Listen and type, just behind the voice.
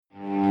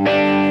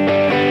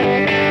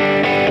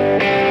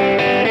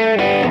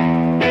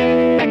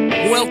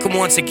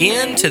once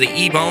again to the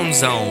E-Bone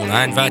Zone.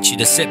 I invite you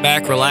to sit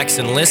back, relax,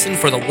 and listen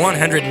for the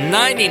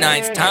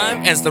 199th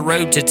time as the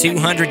road to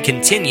 200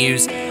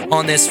 continues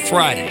on this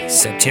Friday,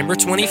 September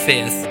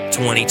 25th,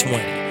 2020.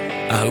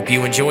 I hope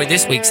you enjoy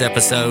this week's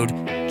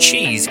episode,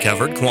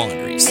 Cheese-Covered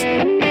Quandaries.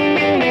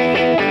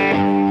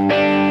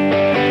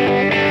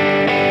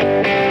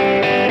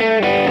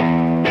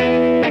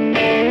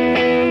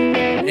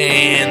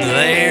 And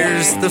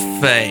there's the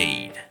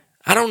fade.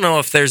 I don't know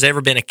if there's ever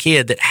been a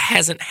kid that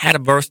hasn't had a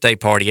birthday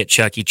party at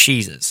Chuck E.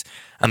 Cheese's.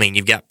 I mean,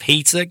 you've got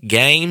pizza,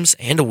 games,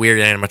 and a weird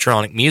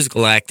animatronic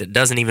musical act that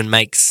doesn't even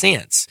make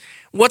sense.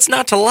 What's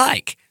not to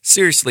like?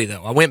 Seriously,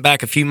 though, I went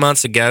back a few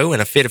months ago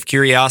in a fit of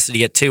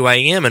curiosity at 2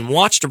 a.m. and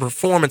watched a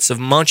performance of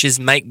Munch's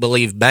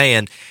Make-Believe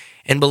Band,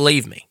 and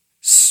believe me,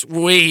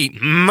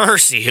 sweet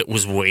mercy, it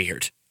was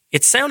weird.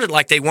 It sounded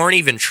like they weren't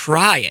even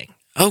trying.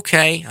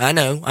 Okay, I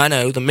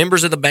know. The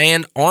members of the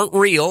band aren't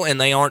real and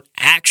they aren't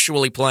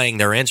actually playing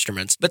their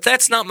instruments, but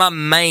that's not my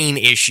main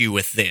issue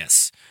with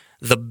this.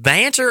 The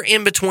banter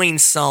in between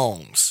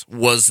songs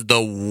was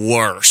the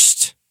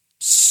worst.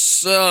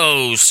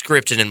 So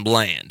scripted and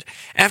bland.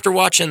 After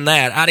watching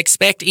that, I'd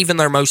expect even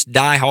their most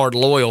diehard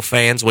loyal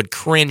fans would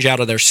cringe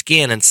out of their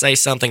skin and say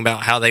something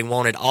about how they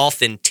wanted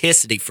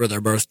authenticity for their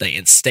birthday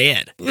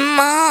instead.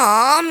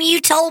 Mom,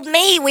 you told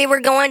me we were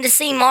going to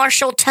see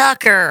Marshall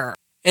Tucker.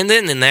 And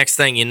then the next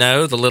thing you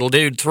know, the little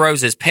dude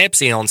throws his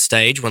Pepsi on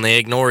stage when they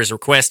ignore his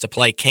request to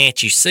play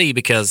Can't You See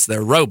because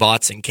they're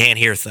robots and can't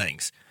hear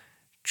things.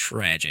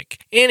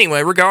 Tragic.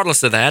 Anyway,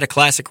 regardless of that, a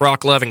classic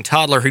rock-loving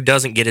toddler who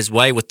doesn't get his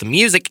way with the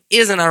music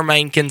isn't our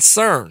main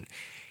concern.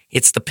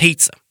 It's the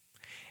pizza.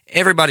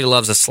 Everybody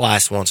loves a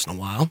slice once in a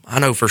while. I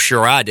know for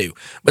sure I do.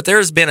 But there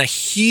has been a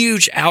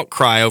huge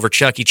outcry over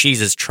Chuck E.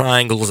 Cheese's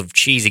triangles of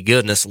cheesy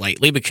goodness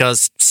lately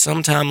because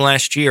sometime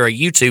last year a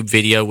YouTube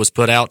video was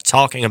put out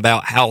talking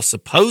about how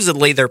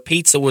supposedly their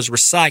pizza was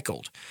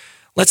recycled.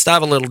 Let's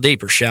dive a little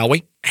deeper, shall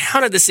we?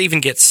 How did this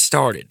even get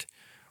started?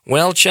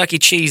 Well, Chuck E.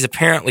 Cheese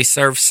apparently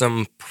serves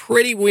some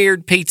pretty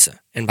weird pizza.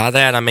 And by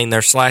that, I mean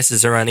their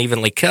slices are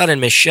unevenly cut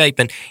and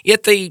misshapen,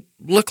 yet they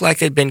look like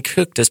they've been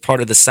cooked as part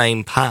of the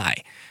same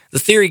pie. The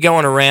theory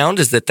going around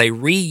is that they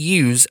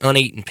reuse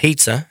uneaten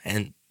pizza,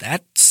 and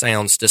that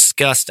sounds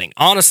disgusting.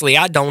 Honestly,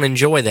 I don't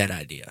enjoy that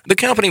idea. The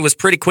company was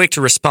pretty quick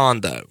to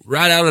respond, though.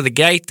 Right out of the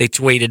gate, they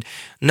tweeted,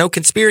 "No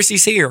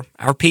conspiracies here.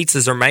 Our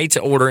pizzas are made to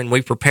order, and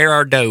we prepare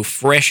our dough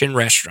fresh in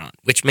restaurant,"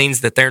 which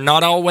means that they're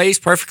not always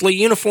perfectly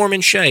uniform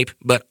in shape,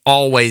 but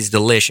always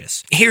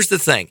delicious. Here's the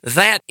thing.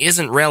 That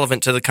isn't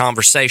relevant to the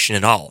conversation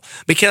at all,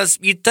 because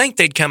you'd think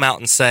they'd come out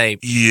and say,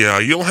 "Yeah,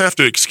 you'll have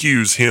to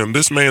excuse him.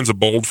 This man's a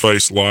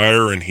bold-faced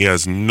liar, and he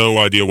has no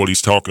idea what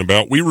he's talking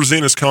about. We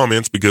resent his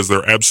comments because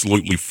they're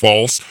absolutely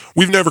false.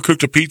 We've never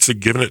cooked a pizza,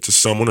 given it to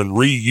someone, and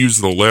reused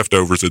the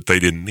leftovers that they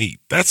didn't eat.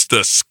 That's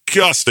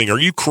disgusting. Are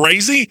you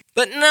crazy?"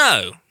 But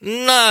no,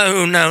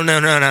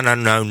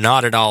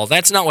 not at all.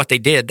 That's not what they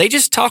did. They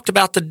just talked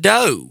about the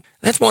dough.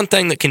 That's one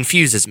thing that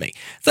confuses me.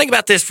 Think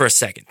about this for a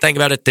second. Think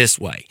about it this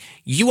way.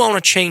 You own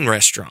a chain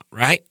restaurant,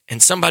 right?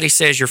 And somebody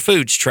says your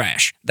food's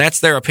trash. That's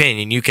their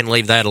opinion. You can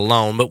leave that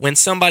alone. But when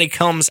somebody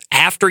comes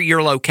after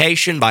your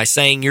location by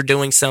saying you're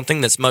doing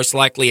something that's most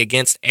likely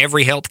against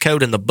every health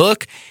code in the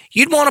book,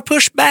 you'd want to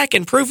push back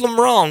and prove them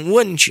wrong,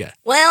 wouldn't you?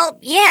 Well,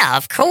 yeah,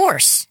 of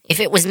course. If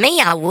it was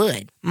me, I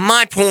would.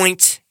 My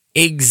point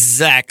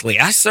exactly.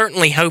 I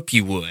certainly hope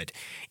you would.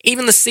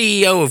 Even the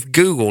CEO of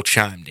Google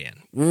chimed in.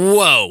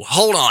 Whoa,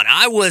 hold on.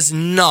 I was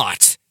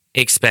not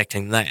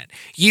expecting that.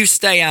 You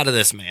stay out of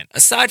this, man.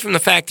 Aside from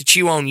the fact that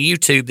you own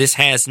YouTube, this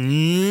has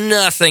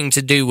nothing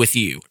to do with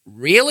you.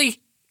 Really?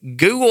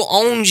 Google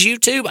owns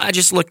YouTube? I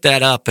just looked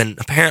that up, and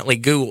apparently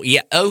Google...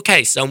 Yeah,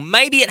 okay, so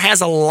maybe it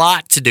has a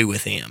lot to do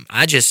with him.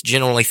 I just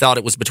generally thought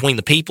it was between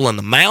the people and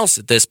the mouse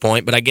at this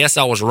point, but I guess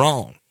I was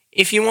wrong.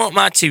 If you want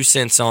my 2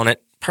 cents on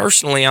it,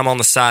 personally, I'm on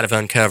the side of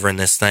uncovering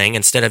this thing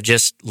instead of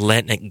just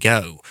letting it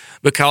go,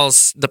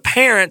 because the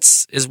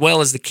parents, as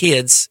well as the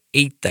kids,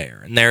 eat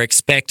there, and they're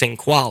expecting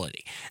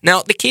quality.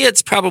 Now, the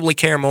kids probably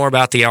care more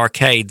about the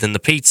arcade than the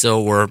pizza,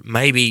 or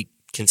maybe,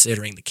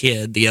 considering the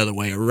kid, the other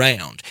way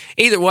around.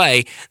 Either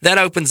way, that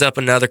opens up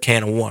another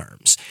can of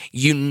worms.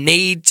 You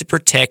need to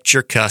protect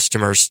your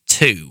customers,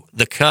 too.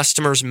 The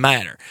customers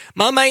matter.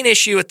 My main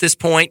issue at this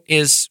point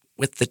is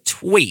with the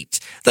tweet.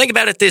 Think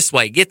about it this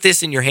way. Get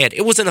this in your head.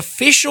 It was an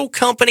official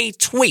company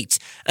tweet.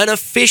 An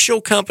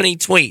official company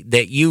tweet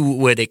that you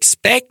would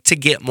expect to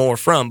get more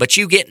from, but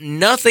you get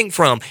nothing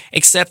from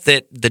except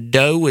that the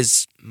dough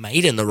is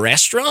made in the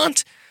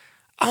restaurant?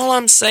 All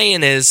I'm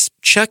saying is,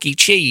 Chuck E.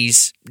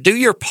 Cheese, do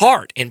your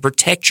part and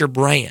protect your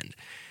brand.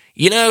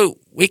 You know,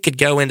 we could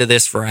go into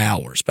this for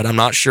hours, but I'm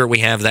not sure we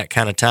have that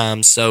kind of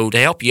time, so to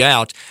help you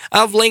out,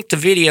 I've linked a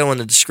video in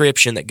the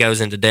description that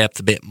goes into depth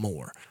a bit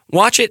more.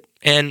 Watch it,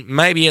 and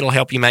maybe it'll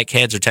help you make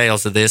heads or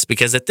tails of this,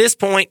 because at this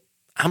point,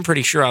 I'm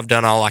pretty sure I've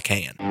done all I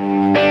can.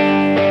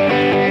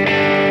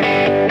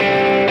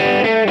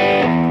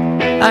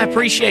 I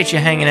appreciate you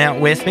hanging out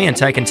with me and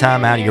taking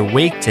time out of your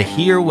week to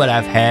hear what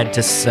I've had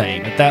to say.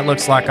 But that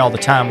looks like all the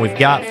time we've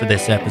got for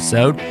this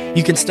episode.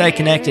 You can stay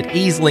connected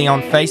easily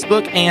on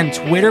Facebook and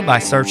Twitter by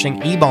searching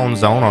Ebone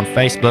Zone on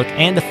Facebook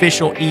and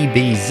Official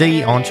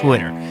EBZ on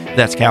Twitter.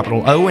 That's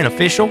capital O in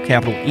Official,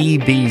 capital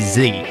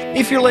EBZ.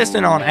 If you're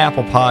listening on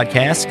Apple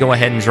Podcasts, go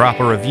ahead and drop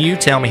a review,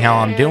 tell me how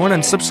I'm doing,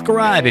 and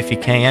subscribe if you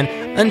can.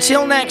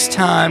 Until next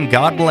time,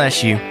 God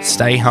bless you,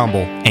 stay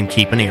humble, and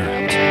keep an ear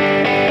out.